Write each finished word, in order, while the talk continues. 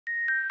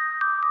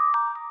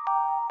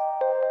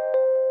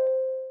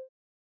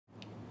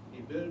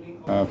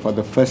For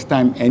the first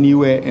time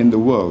anywhere in the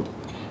world,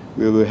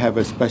 we will have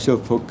a special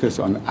focus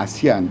on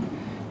ASEAN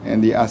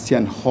and the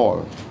ASEAN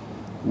Hall,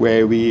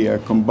 where we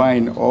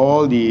combine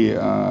all the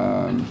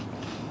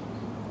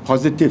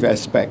positive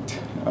aspect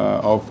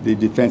of the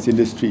defense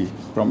industry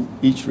from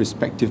each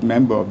respective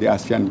member of the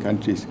ASEAN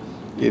countries.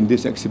 In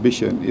this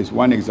exhibition is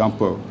one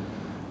example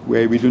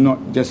where we do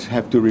not just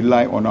have to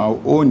rely on our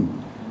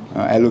own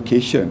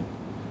allocation,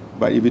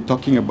 but if we're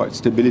talking about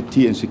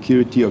stability and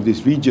security of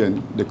this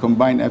region, the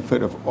combined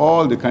effort of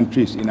all the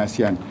countries in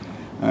ASEAN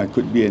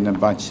could be an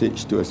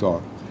advantage to us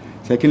all.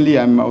 Secondly,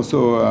 I'm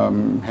also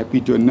happy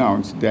to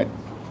announce that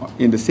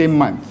in the same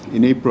month,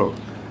 in April,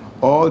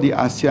 all the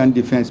ASEAN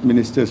defense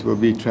ministers will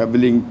be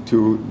traveling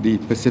to the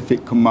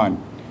Pacific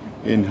Command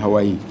in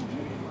Hawaii.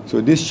 So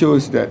this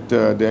shows that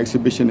the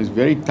exhibition is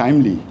very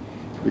timely,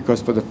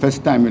 because for the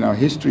first time in our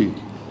history,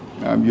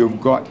 you've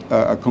got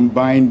a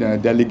combined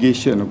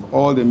delegation of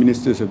all the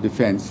ministers of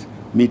defense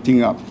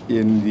meeting up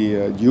in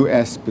the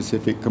US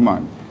Pacific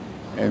Command,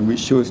 and which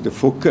shows the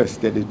focus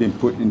that has been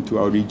put into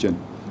our region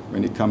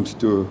when it comes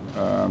to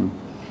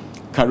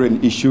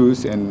current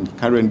issues and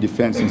current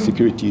defense and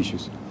security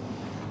issues.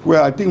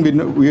 Well, I think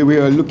we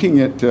are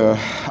looking at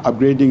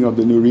upgrading of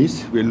the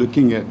Nuris. We're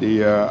looking at the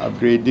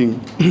upgrading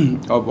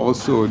of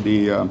also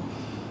the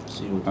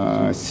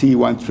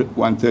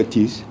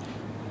C-130s.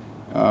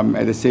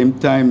 At the same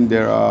time,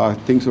 there are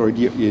things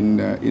already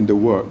in the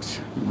works,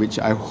 which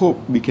I hope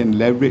we can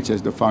leverage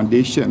as the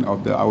foundation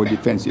of our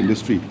defense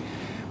industry.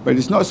 But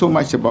it's not so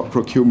much about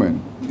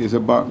procurement. It's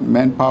about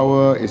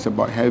manpower. It's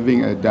about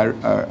having a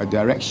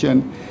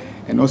direction,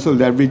 and also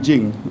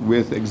leveraging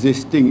with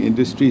existing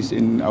industries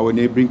in our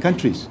neighboring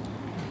countries.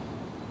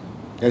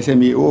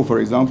 SMEO, for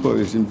example,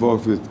 is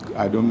involved with,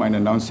 I don't mind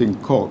announcing,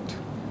 COLT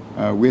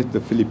with the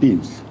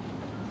Philippines.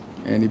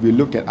 And if you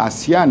look at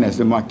ASEAN as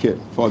the market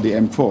for the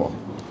M4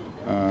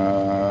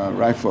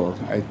 rifle,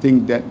 I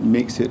think that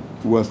makes it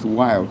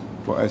worthwhile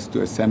for us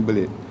to assemble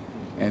it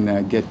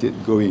and get it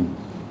going.